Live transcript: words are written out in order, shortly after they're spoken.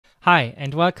Hi,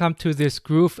 and welcome to this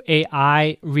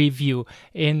Groove.ai review.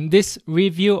 In this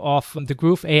review of the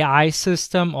Groove.ai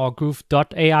system, or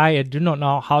Groove.ai, I do not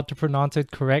know how to pronounce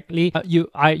it correctly, you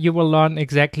will learn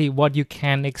exactly what you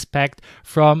can expect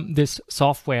from this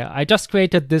software. I just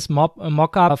created this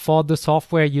mock-up for the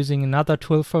software using another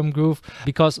tool from Groove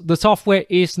because the software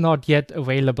is not yet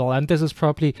available, and this is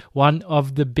probably one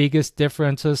of the biggest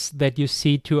differences that you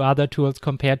see to other tools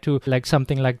compared to like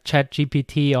something like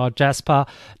ChatGPT or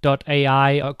Jasper.ai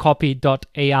or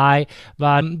Copy.ai.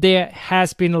 But there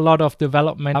has been a lot of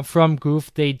development from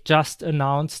Groove. They just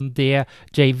announced their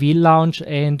JV launch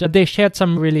and they shared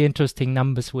some really interesting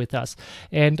numbers with us.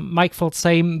 And Mike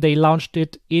Filsaime, they launched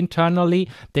it internally.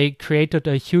 They created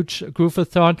a huge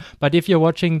Grooveathon. But if you're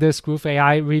watching this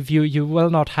Groove.ai review, you will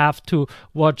not have to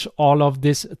watch all of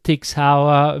these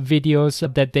 6-hour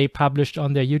videos that they published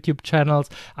on their YouTube channels.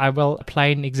 I will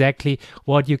explain exactly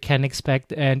what you can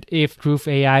expect and if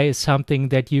Groove.ai is something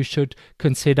that you should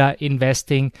consider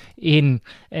investing in.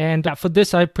 And for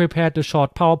this, I prepared a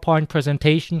short PowerPoint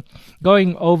presentation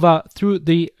going over through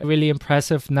the really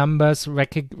impressive numbers,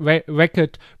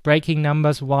 record-breaking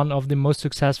numbers, one of the most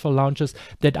successful launches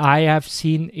that I have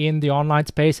seen in the online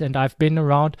space. And I've been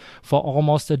around for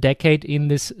almost a decade in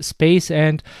this space,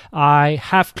 and I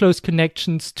have close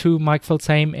connections to Mike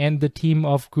Filsaime and the team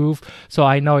of Groove, so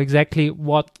I know exactly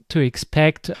what to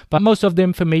expect. But most of the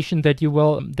information that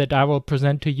I will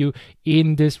present to you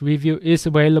in this review is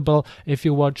available if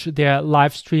you watch their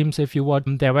live streams, if you watch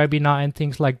their webinar and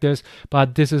things like this.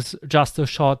 But this is just a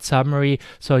short summary,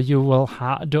 so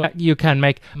you can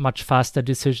make much faster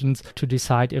decisions to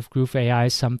decide if Groove.ai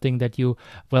is something that you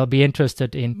will be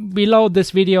interested in. Below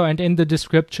this video and in the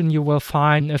description, you will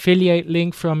find an affiliate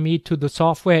link from me to the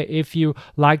software if you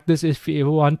like this, if you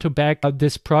want to back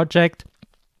this project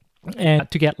and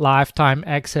to get lifetime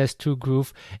access to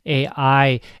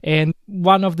Groove.ai. And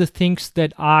one of the things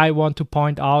that I want to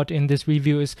point out in this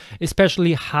review is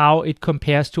especially how it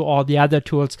compares to all the other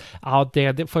tools out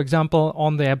there. For example,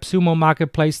 on the AppSumo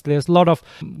marketplace, there's a lot of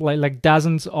like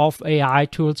dozens of AI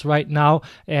tools right now,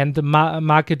 and the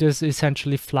market is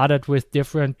essentially flooded with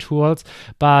different tools.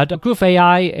 But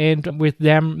Groove.ai, and with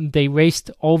them, they raised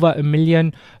over $1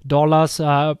 million.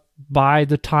 By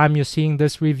the time you're seeing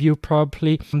this review,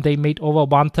 probably they made over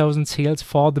 1,000 sales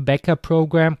for the Backer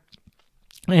program.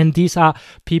 And these are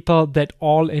people that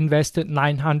all invested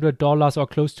 $900 or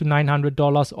close to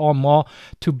 $900 or more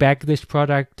to back this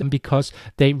product because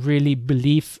they really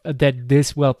believe that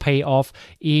this will pay off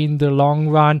in the long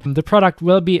run. The product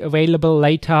will be available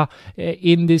later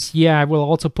in this year. I will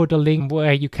also put a link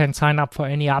where you can sign up for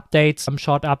any updates, some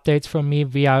short updates from me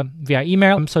via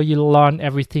email. So you'll learn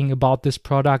everything about this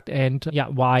product and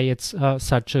why it's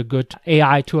such a good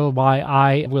AI tool, why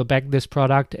I will back this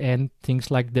product and things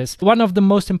like this. One of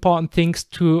the most important things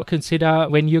to consider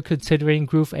when you're considering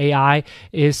Groove.ai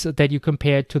is that you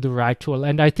compare it to the right tool.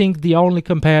 And I think the only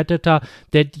competitor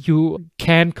that you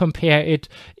can compare it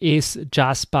is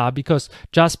Jasper, because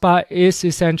Jasper is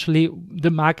essentially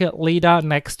the market leader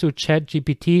next to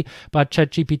ChatGPT, but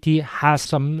ChatGPT has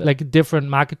some like different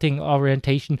marketing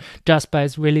orientation. Jasper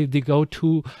is really the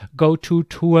go-to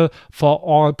tool for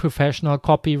all professional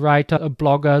copywriter,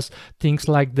 bloggers, things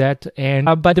like that.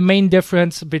 And but the main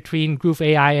difference between Groove.ai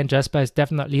and Jasper is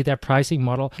definitely their pricing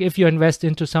model. If you invest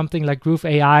into something like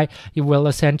Groove.ai, you will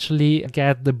essentially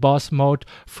get the boss mode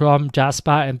from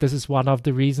Jasper, and this is one of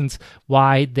the reasons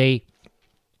why they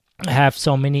have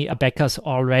so many backers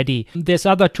already. There's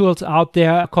other tools out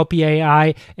there,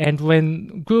 Copy.ai, and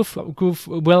when Groove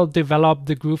will develop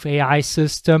the Groove.ai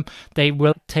system, they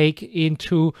will take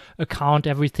into account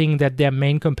everything that their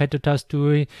main competitors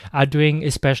are doing,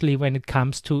 especially when it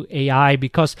comes to AI,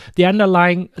 because the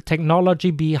underlying technology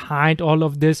behind all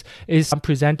of this is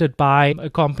presented by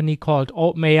a company called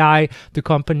OpenAI, the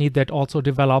company that also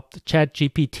developed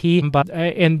ChatGPT. But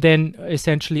and then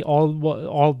essentially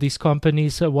all these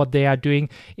companies, what they are doing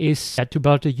is to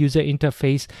build a user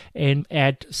interface and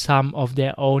add some of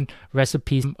their own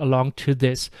recipes along to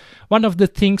this. One of the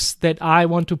things that I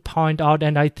want to point out,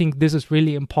 and I think this is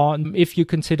really important if you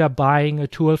consider buying a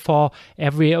tool for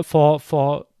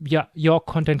your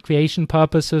content creation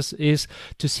purposes, is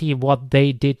to see what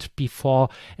they did before.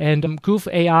 And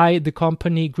Groove.ai, the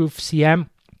company Groove.cm,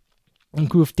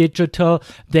 Groove Digital,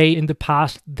 they in the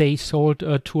past they sold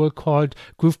a tool called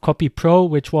Groove Copy Pro,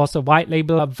 which was a white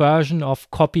label version of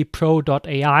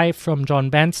Copy.ai from John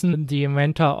Benson, the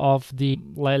inventor of the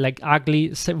like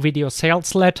ugly video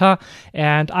sales letter.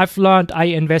 And I've learned, I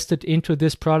invested into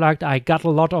this product, I got a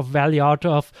lot of value out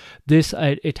of this.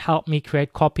 It helped me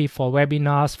create copy for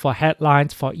webinars, for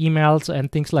headlines, for emails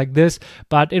and things like this,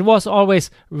 but it was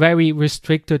always very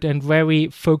restricted and very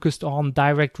focused on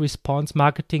direct response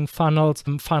marketing funnel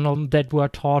that were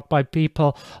taught by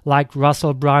people like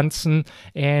Russell Brunson.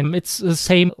 And it's the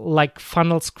same like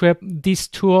Funnel Script. These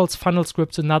tools, Funnel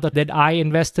Script's another that I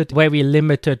invested, very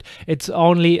limited. It's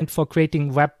only for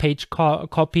creating web page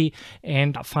copy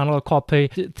and funnel copy,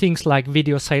 things like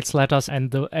video sales letters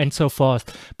and so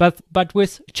forth. But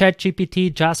with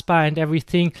ChatGPT, Jasper and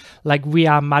everything, like we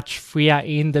are much freer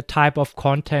in the type of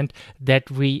content that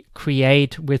we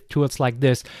create with tools like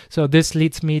this. So this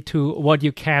leads me to what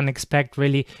you can expect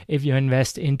really if you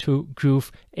invest into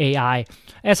Groove.ai.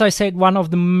 As I said, one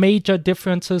of the major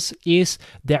differences is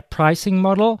their pricing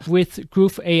model. With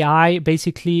Groove.ai,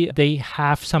 basically they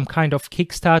have some kind of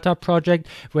Kickstarter project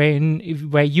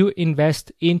where you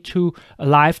invest into a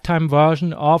lifetime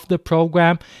version of the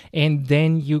program, and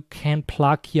then you can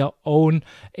plug your own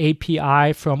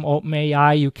API from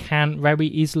OpenAI. You can very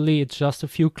easily, it's just a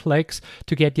few clicks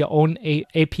to get your own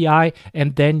API,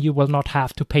 and then you will not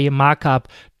have to pay a markup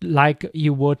like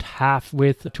you would have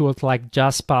with tools like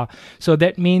Jasper. So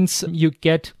that means you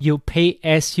pay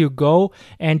as you go,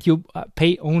 and you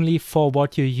pay only for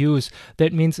what you use.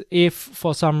 That means if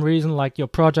for some reason like your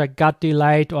project got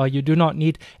delayed, or you do not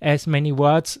need as many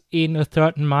words in a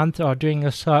certain month or during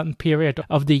a certain period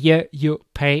of the year, you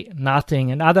pay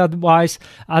nothing. And otherwise,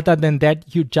 other than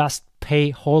that, you just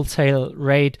pay wholesale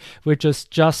rate, which is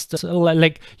just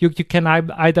like you can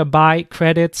either buy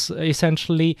credits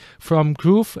essentially from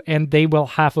Groove, and they will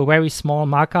have a very small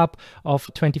markup of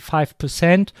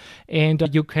 25%, and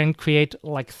you can create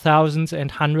like thousands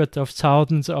and hundreds of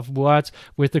thousands of words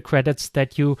with the credits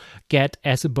that you get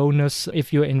as a bonus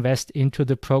if you invest into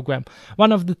the program.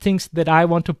 One of the things that I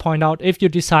want to point out, if you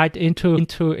decide into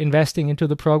investing into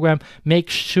the program, make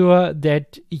sure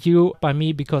that you, by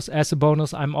me, because as a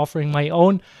bonus I'm offering my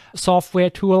own software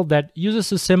tool that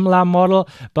uses a similar model,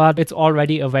 but it's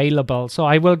already available. So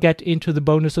I will get into the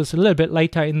bonuses a little bit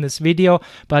later in this video,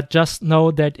 but just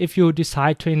know that if you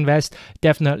decide to invest,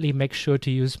 definitely make sure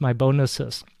to use my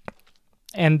bonuses.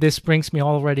 And this brings me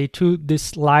already to this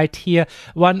slide here.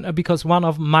 Because one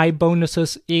of my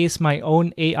bonuses is my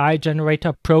own AI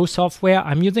Generator Pro software.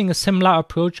 I'm using a similar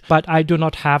approach, but I do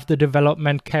not have the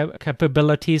development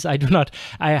capabilities. I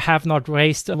have not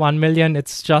raised 1 million.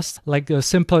 It's just like a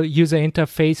simple user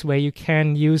interface where you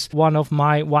can use one of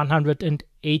my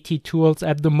 180 tools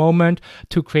at the moment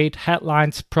to create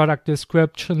headlines, product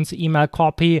descriptions, email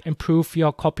copy, improve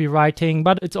your copywriting,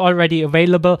 but it's already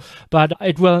available, but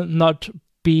it will not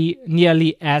be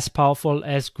nearly as powerful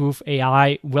as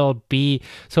Groove.ai will be.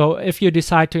 So if you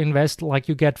decide to invest, like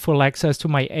you get full access to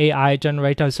my AI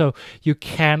generator, so you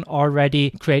can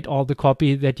already create all the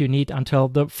copy that you need until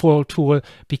the full tool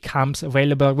becomes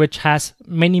available, which has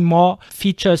many more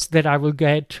features that I will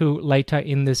get to later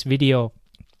in this video.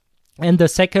 And the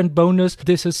second bonus,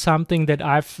 this is something that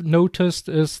I've noticed,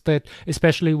 is that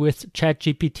especially with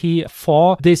ChatGPT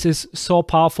 4, this is so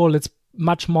powerful. It's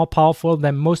much more powerful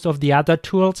than most of the other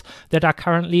tools that are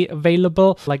currently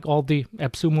available, like all the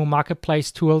AppSumo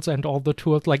marketplace tools and all the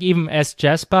tools like even as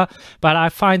Jasper. But I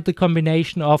find the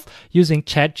combination of using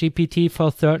ChatGPT for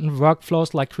certain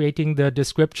workflows, like creating the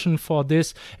description for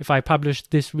this, if I publish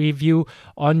this review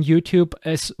on YouTube,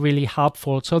 is really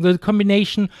helpful. So the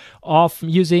combination of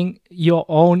using your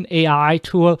own AI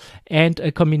tool and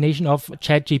a combination of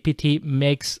ChatGPT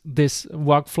makes this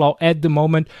workflow at the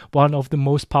moment one of the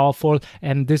most powerful.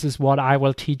 And this is what I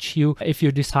will teach you if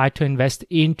you decide to invest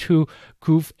into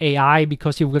Groove.ai,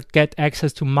 because you will get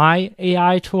access to my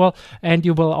AI tool, and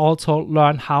you will also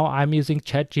learn how I'm using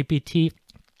ChatGPT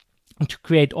to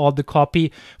create all the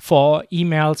copy for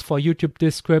emails, for YouTube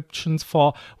descriptions,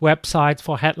 for websites,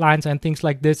 for headlines and things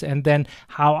like this, and then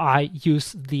how I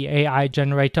use the AI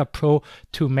Generator Pro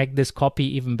to make this copy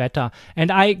even better.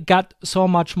 And I got so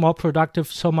much more productive,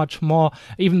 so much more,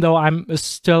 even though I'm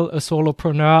still a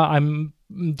solopreneur, I'm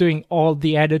doing all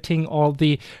the editing, all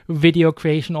the video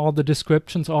creation, all the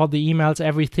descriptions, all the emails,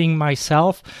 everything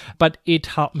myself. But it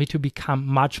helped me to become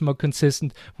much more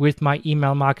consistent with my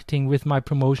email marketing, with my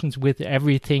promotions, with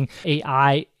everything.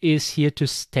 AI is here to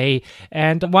stay.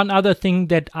 And one other thing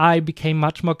that I became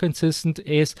much more consistent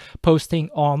is posting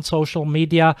on social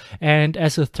media. And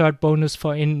as a third bonus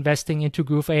for investing into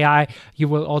Groove.ai, you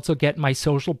will also get my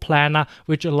social planner,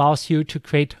 which allows you to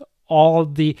create all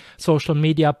the social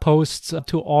media posts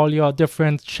to all your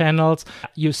different channels.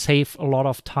 You save a lot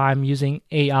of time using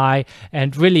AI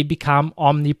and really become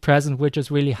omnipresent, which is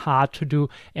really hard to do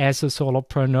as a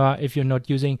solopreneur if you're not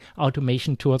using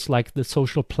automation tools like the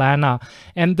social planner.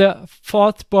 And the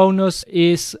fourth bonus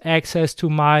is access to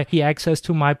my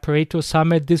Pareto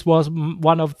Summit. This was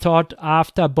one of thought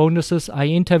after bonuses. I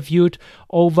interviewed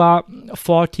over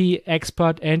 40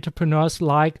 expert entrepreneurs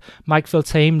like Mike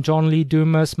Filsaime, John Lee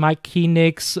Dumas, Mike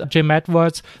Koenigs, Jim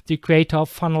Edwards, the creator of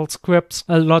Funnel Scripts,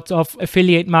 a lot of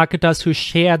affiliate marketers who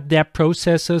shared their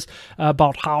processes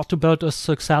about how to build a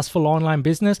successful online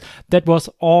business. That was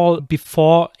all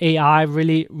before AI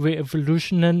really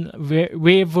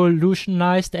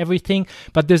revolutionized everything.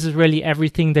 But this is really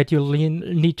everything that you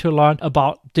need to learn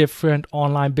about different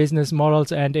online business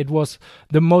models. And it was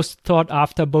the most thought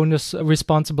after bonus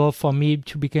responsible for me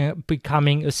to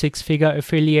becoming a six-figure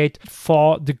affiliate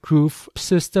for the Groove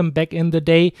system back in the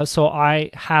day. So I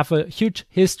have a huge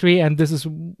history, and this is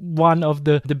one of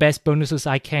the best bonuses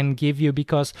I can give you,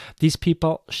 because these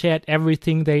people shared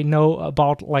everything they know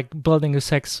about like building a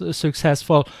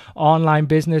successful online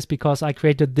business, because I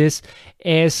created this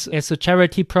as a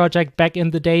charity project back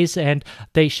in the days, and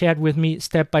they shared with me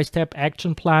step-by-step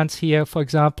action plans here. For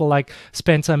example, like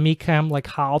Spencer Meekham, like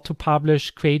how to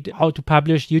publish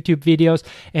YouTube videos,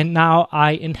 and now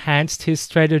I enhanced his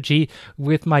strategy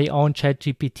with my own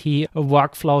ChatGPT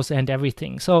workflows and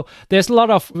everything. So there's a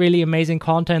lot of really amazing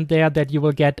content there that you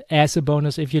will get as a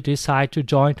bonus if you decide to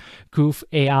join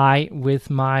Groove.ai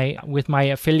with my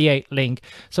affiliate link.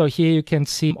 So here you can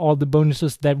see all the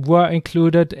bonuses that were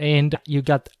included, and you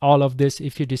got all of this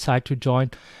if you decide to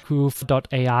join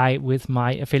Groove.ai with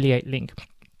my affiliate link.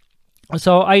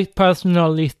 So I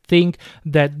personally think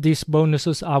that these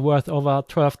bonuses are worth over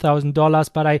 $12,000,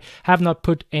 but I have not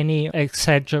put any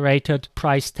exaggerated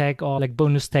price tag or like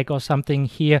bonus tag or something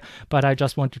here, but I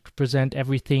just wanted to present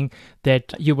everything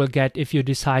that you will get if you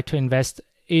decide to invest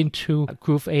into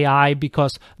Groove.ai,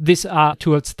 because these are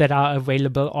tools that are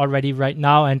available already right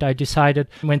now. And I decided,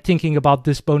 when thinking about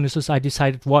these bonuses, I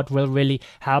decided what will really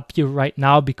help you right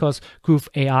now, because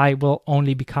Groove.ai will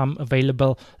only become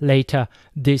available later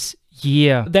this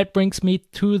year. That brings me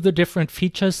to the different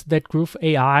features that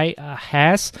Groove.ai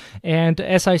has. And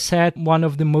as I said, one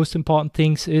of the most important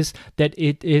things is that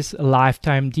it is a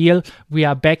lifetime deal. We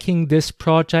are backing this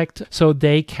project so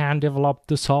they can develop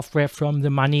the software from the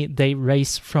money they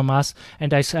raise from us.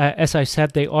 And as I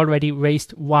said, they already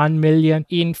raised 1 million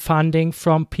in funding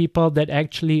from people that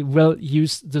actually will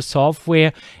use the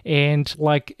software. And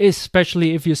like,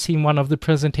 especially if you've seen one of the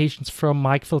presentations from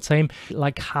Mike Filsaime,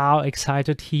 like how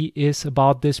excited he is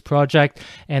about this project.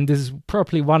 And this is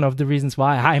probably one of the reasons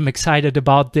why I'm excited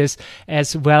about this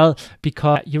as well,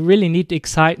 because you really need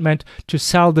excitement to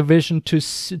sell the vision,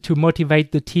 to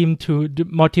motivate the team, to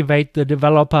motivate the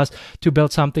developers to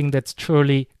build something that's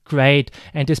truly great.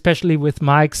 And especially with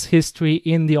Mike's history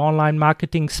in the online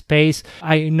marketing space,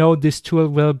 I know this tool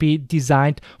will be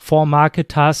designed for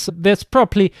marketers. There's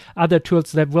probably other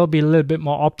tools that will be a little bit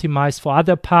more optimized for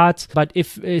other parts, but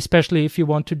especially if you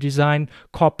want to design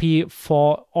copy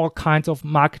for all kinds of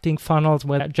marketing funnels,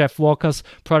 whether Jeff Walker's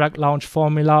product launch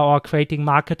formula or creating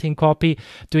marketing copy,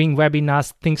 doing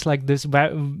webinars, things like this,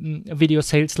 video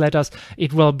sales letters,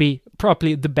 it will be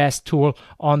probably the best tool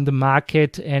on the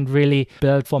market and really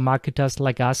built for marketers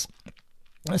like us.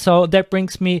 So that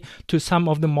brings me to some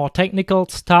of the more technical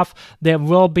stuff. There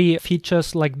will be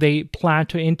features like they plan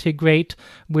to integrate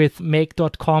with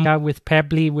Make.com, with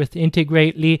Pabbly, with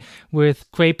Integrately, with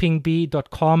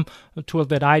Scrapingbee.com, a tool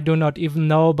that I do not even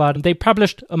know, but they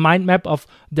published a mind map of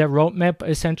their roadmap,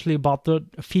 essentially about the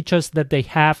features that they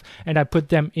have, and I put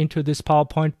them into this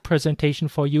PowerPoint presentation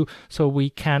for you so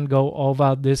we can go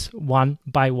over this one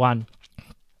by one.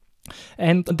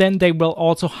 And then they will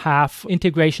also have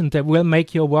integration that will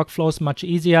make your workflows much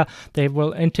easier. They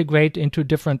will integrate into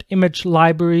different image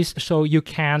libraries, so you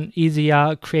can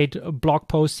easier create blog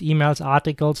posts, emails,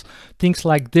 articles, things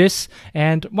like this.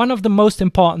 And one of the most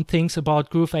important things about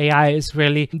Groove.ai is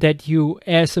really that you,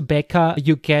 as a backer,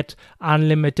 you get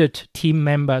unlimited team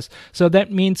members. So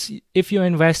that means if you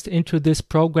invest into this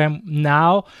program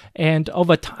now, and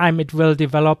over time it will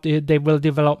develop, they will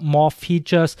develop more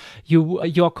features,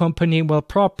 your company will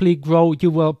probably grow, you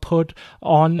will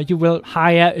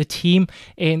hire a team,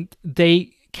 and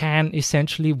they can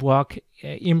essentially work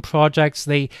in projects.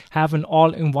 They have an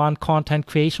all-in-one content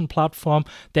creation platform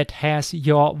that has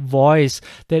your voice.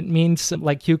 That means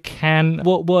like you can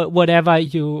whatever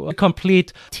you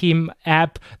complete team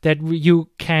app that you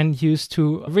can use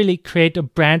to really create a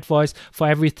brand voice for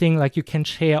everything. Like you can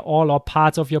share all or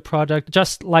parts of your product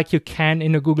just like you can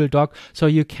in a Google Doc, so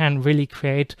you can really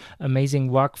create amazing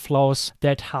workflows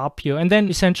that help you. And then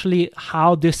essentially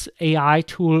how this AI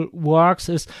tool works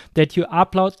is that you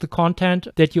upload the content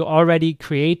that you already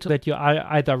create, that you are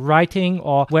either writing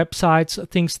or websites,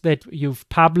 things that you've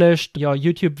published, your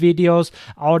YouTube videos,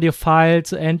 audio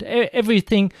files, and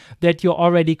everything that you're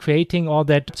already creating, or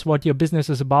that's what your business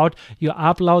is about. You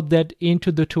upload that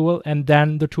into the tool, and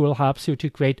then the tool helps you to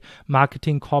create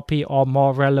marketing copy or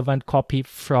more relevant copy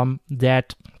from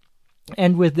that.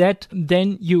 And with that,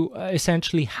 then you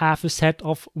essentially have a set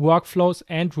of workflows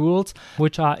and rules,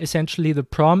 which are essentially the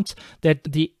prompts that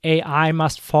the AI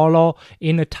must follow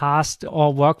in a task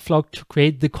or workflow to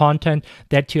create the content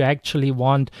that you actually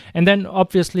want. And then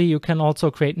obviously you can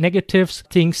also create negatives,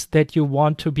 things that you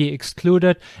want to be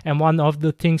excluded. And one of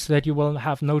the things that you will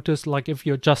have noticed, like if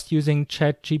you're just using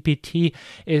ChatGPT,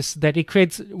 is that it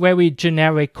creates very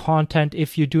generic content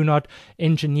if you do not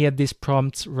engineer these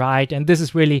prompts right. And this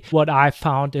is really what I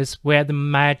found is where the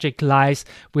magic lies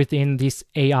within these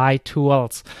AI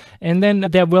tools. And then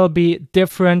there will be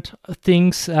different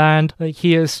things, and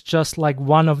here's just like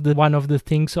one of the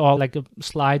things, or like a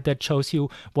slide that shows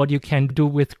you what you can do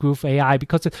with Groove.ai,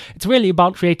 because it's really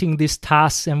about creating these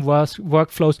tasks and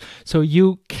workflows so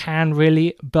you can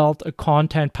really build a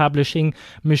content publishing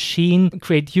machine,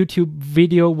 create YouTube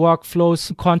video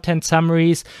workflows, content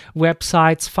summaries,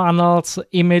 websites, funnels,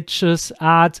 images,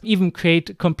 ads, even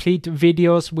create complete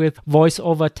videos with voice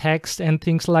over text and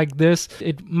things like this.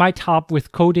 It might help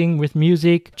with coding, with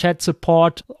music, chat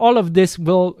support. All of this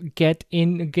will get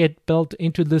built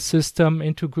into the system,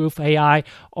 into Groove.ai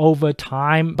over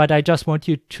time. But I just want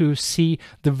you to see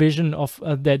the vision of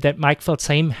that Mike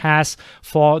Filsaime has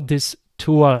for this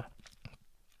tool.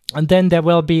 And then there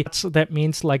will be, that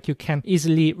means like you can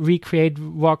easily recreate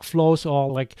workflows, or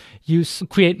like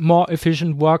create more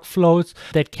efficient workflows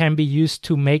that can be used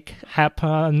to make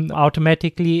happen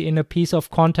automatically in a piece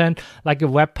of content, like a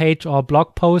web page or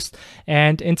blog post.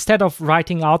 And instead of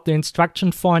writing out the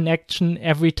instruction for an action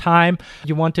every time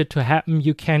you want it to happen,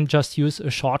 you can just use a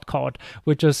shortcode,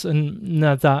 which is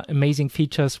another amazing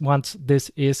features once this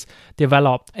is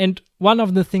developed. And one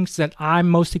of the things that I'm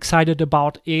most excited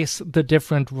about is the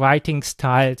different writing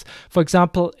styles. For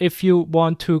example, if you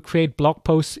want to create blog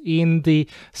posts in the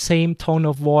same tone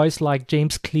of voice like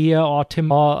James Clear or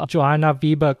Tim or Joanna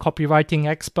Weber, copywriting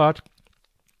expert,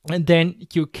 and then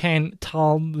you can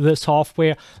tell the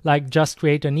software, like, just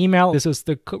create an email. This is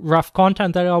the rough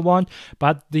content that I want,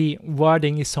 but the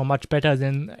wording is so much better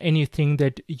than anything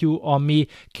that you or me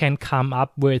can come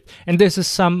up with. And this is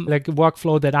some like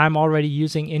workflow that I'm already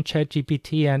using in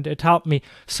ChatGPT, and it helped me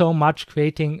so much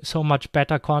creating so much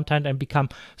better content and become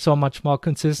so much more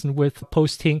consistent with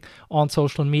posting on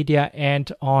social media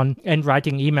and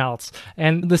writing emails.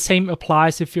 And the same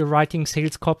applies if you're writing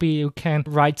sales copy. You can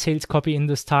write sales copy in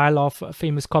the style of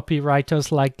famous copywriters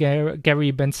like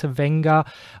Gary Bensavenga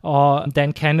or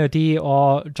Dan Kennedy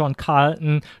or John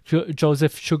Carlton,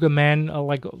 Joseph Sugarman,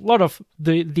 like a lot of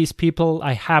these people.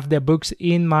 I have their books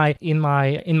in my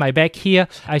bag here.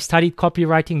 I studied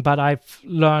copywriting, but I've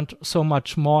learned so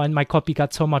much more, and my copy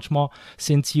got so much more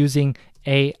since using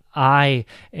AI.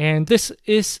 And this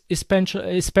is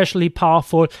especially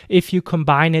powerful if you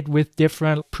combine it with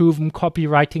different proven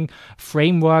copywriting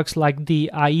frameworks like the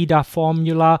AIDA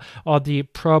formula or the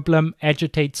problem,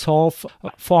 agitate, solve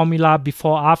formula,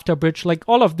 before after bridge. Like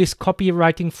all of these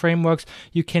copywriting frameworks,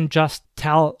 you can just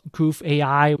tell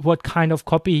Groove.ai what kind of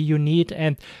copy you need,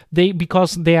 and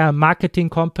because they are a marketing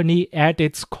company at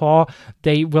its core,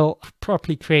 they will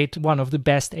probably create one of the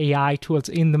best AI tools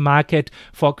in the market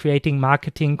for creating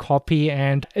marketing copy,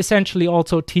 and essentially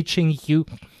also teaching you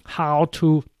how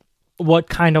to what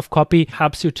kind of copy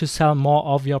helps you to sell more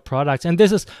of your products. And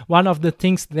this is one of the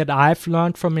things that I've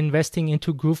learned from investing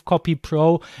into Groove Copy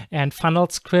Pro and funnel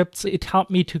scripts. It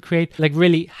helped me to create, like,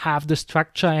 really have the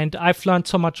structure, and I've learned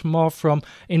so much more from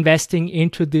investing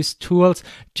into these tools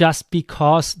just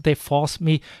because they force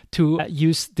me to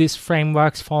use these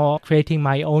frameworks for creating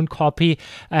my own copy.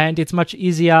 And it's much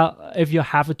easier if you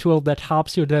have a tool that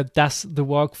helps you, that does the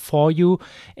work for you,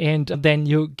 and then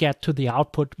you get to the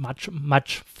output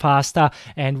much faster,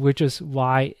 and which is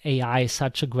why AI is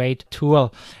such a great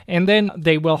tool. And then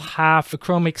they will have a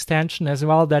Chrome extension as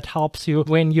well that helps you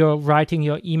when you're writing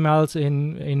your emails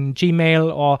in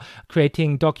Gmail, or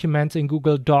creating documents in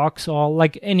Google Docs, or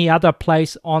like any other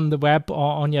place on the web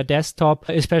or on your desktop,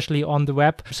 especially on the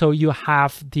web. So you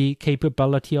have the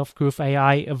capability of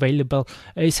Groove.ai available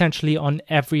essentially on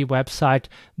every website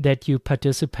that you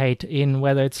participate in,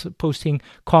 whether it's posting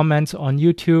comments on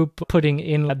YouTube, putting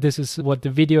in, this is what the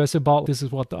video is about, this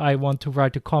is what I want to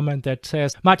write a comment that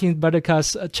says Martin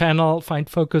Bödeker's channel Find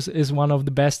Focus is one of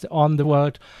the best on the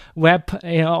world web,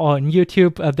 or on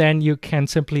YouTube. Then you can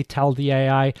simply tell the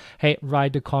AI, hey,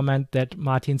 write a comment that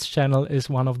Martin's channel is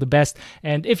one of the best.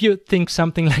 And if you think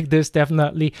something like this,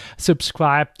 definitely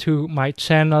subscribe to my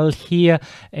channel here.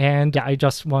 And I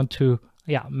just want to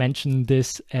mention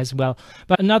this as well.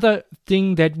 But another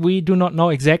thing that we do not know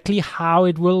exactly how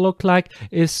it will look like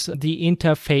is the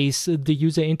interface, the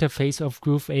user interface of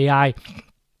Groove.ai.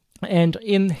 And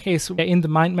in the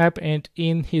mind map and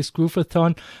in his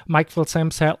Groovathon, Mike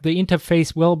Filsaime said the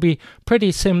interface will be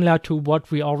pretty similar to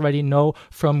what we already know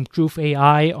from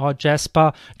Groove.ai or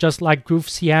Jasper, just like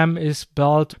Groove.cm is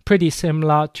built pretty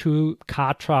similar to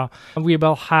Katra. We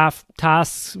will have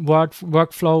tasks,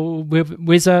 workflow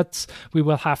wizards, we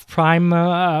will have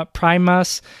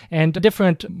primers and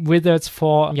different wizards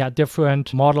for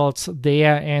different models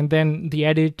there, and then the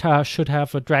editor should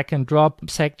have a drag and drop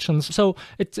sections. So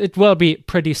it will be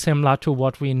pretty similar to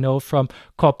what we know from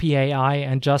Copy.ai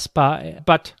and Jasper,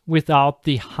 but without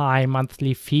the high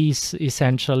monthly fees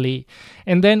essentially.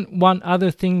 And then one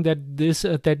other thing that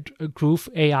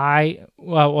Groove.ai,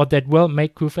 or that will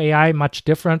make Groove.ai much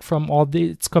different from all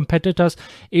its competitors,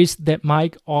 is that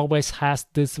Mike always has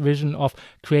this vision of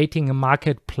creating a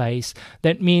marketplace.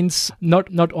 That means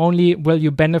not only will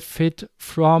you benefit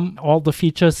from all the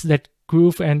features that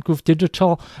Groove and Groove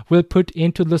Digital will put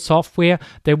into the software,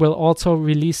 they will also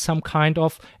release some kind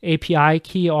of API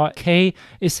key or key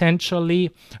essentially,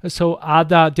 so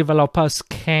other developers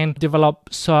can develop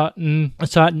certain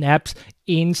apps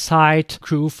inside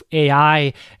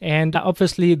Groove.ai. And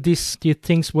obviously these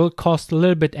things will cost a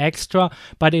little bit extra,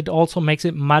 but it also makes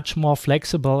it much more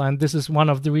flexible. And this is one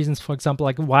of the reasons, for example,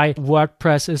 like why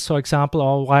WordPress is, for example,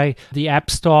 or why the App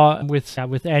Store with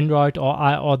Android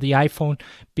or the iPhone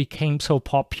became so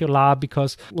popular,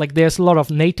 because like there's a lot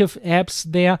of native apps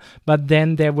there, but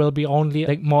then there will be only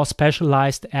like more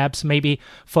specialized apps, maybe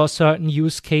for certain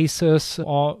use cases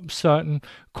or certain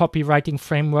copywriting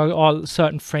framework or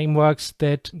certain frameworks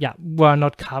that were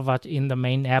not covered in the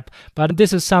main app. But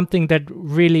this is something that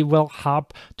really will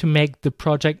help to make the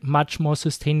project much more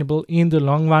sustainable in the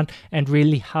long run, and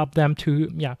really help them to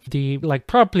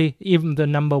probably even the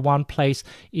 #1 place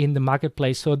in the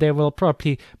marketplace. So there will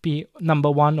probably be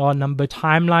 #1 or number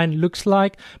timeline looks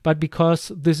like, but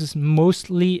because this is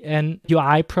mostly an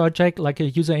UI project, like a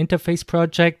user interface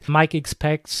project, Mike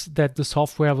expects that the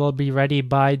software will be ready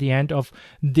by the end of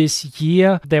this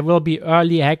year. There will be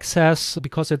early access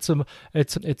because it's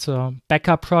a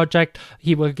backup project.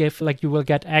 You will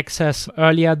get access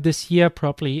earlier this year,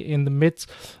 probably in the midst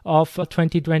of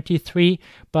 2023.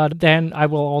 But then I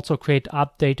will also create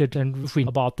updated and read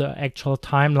about the actual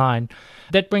timeline.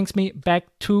 That brings me back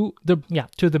to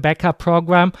the backup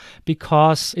program,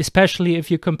 because especially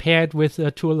if you compare it with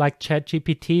a tool like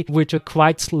ChatGPT, which are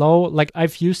quite slow. Like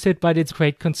I've used it, but it's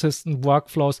great consistent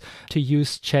workflows to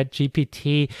use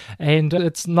ChatGPT, and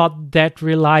it's not that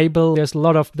reliable. There's a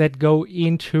lot of that go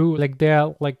into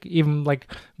even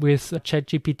with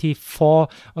ChatGPT 4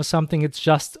 or something, it's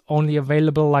just only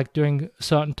available like during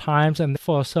certain times and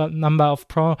for a certain number of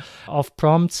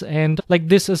prompts. And like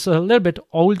this is a little bit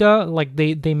older, like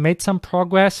they made some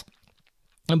progress.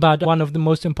 But one of the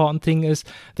most important thing is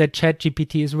that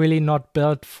ChatGPT is really not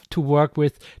built to work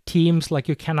with teams. Like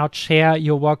you cannot share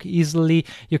your work easily.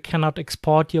 You cannot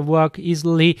export your work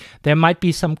easily. There might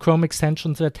be some Chrome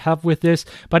extensions that help with this,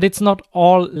 but it's not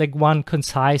all like one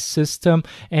concise system.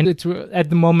 And at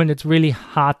the moment, it's really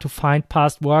hard to find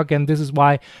past work. And this is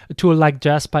why a tool like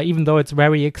Jasper, even though it's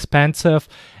very expensive,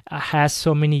 has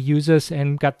so many users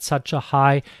and got such a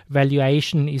high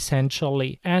valuation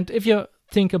essentially. And if you're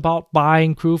think about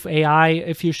buying Groove AI,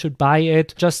 if you should buy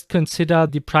it, just consider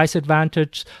the price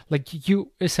advantage. Like,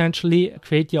 you essentially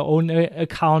create your own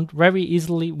account very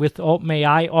easily with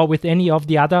OpenAI or with any of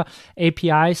the other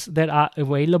APIs that are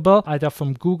available, either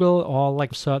from Google or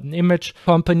like certain image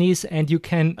companies, and you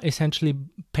can essentially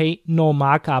pay no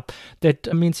markup.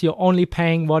 That means you're only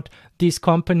paying what these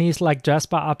companies like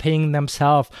Jasper are paying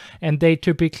themselves, and they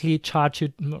typically charge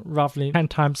you roughly 10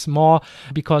 times more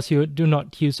because you do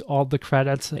not use all the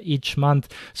credits each month.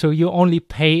 So you only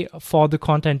pay for the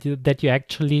content that you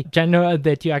actually generate,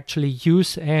 that you actually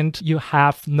use, and you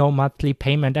have no monthly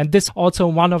payment. And this also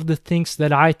one of the things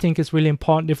that I think is really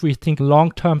important if we think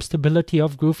long-term stability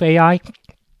of Groove AI,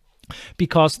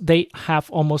 because they have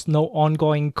almost no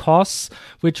ongoing costs,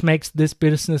 which makes this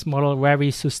business model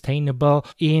very sustainable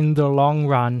in the long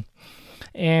run.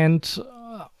 And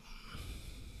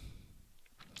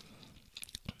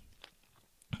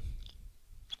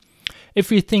if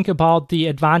we think about the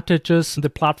advantages, the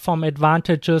platform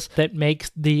advantages that makes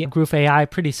the Groove AI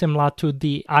pretty similar to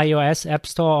the iOS App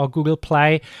Store or Google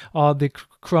Play or the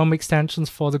Chrome extensions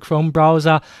for the Chrome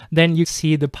browser, then you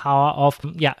see the power of,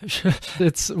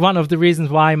 it's one of the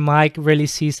reasons why Mike really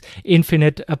sees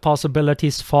infinite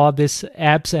possibilities for these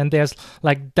apps, and there's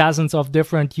like dozens of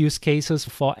different use cases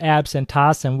for apps and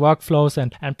tasks and workflows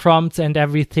and prompts and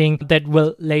everything that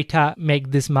will later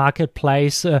make this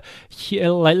marketplace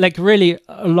like really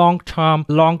long-term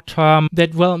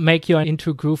that will make your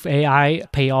into Groove AI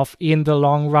pay off in the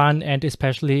long run, and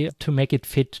especially to make it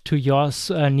fit to your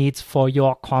needs for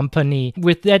your company.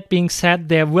 With that being said,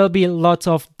 there will be lots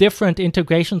of different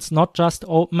integrations, not just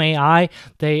OpenAI.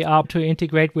 They are to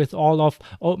integrate with all of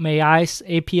OpenAI's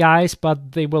APIs,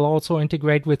 but they will also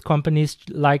integrate with companies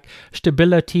like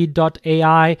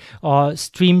Stability.ai or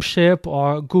Streamship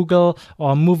or Google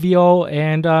or Movio.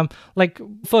 And like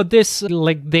for this,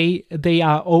 like they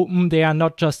are open. They are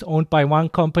not just owned by one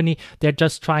company. They're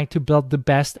just trying to build the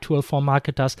best tool for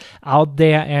marketers out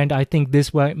there. And I think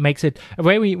this makes it a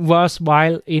very worthwhile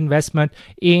investment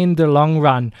in the long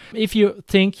run. If you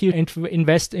think you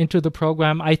invest into the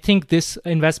program, I think this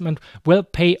investment will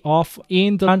pay off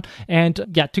in the run. And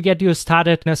to get you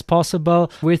started as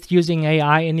possible with using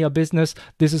AI in your business,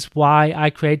 this is why I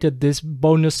created this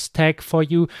bonus tag for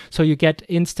you. So you get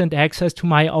instant access to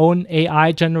my own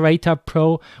AI Generator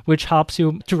Pro, which helps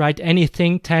you to write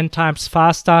anything 10 times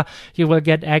faster. You will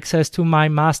get access to my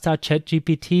master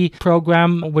ChatGPT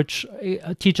program, which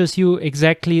teaches you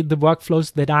exactly the workflows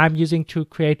that I'm using to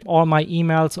create all my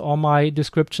emails, all my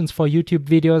descriptions for YouTube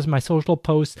videos, my social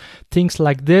posts, things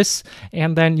like this.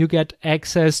 And then you get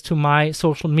access to my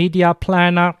social media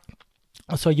planner,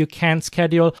 so you can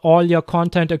schedule all your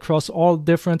content across all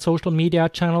different social media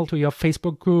channels, to your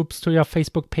Facebook groups, to your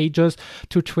Facebook pages,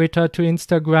 to Twitter, to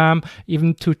Instagram,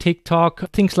 even to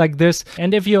TikTok, things like this.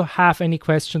 And if you have any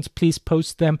questions, please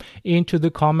post them into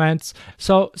the comments.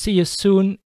 So see you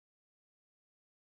soon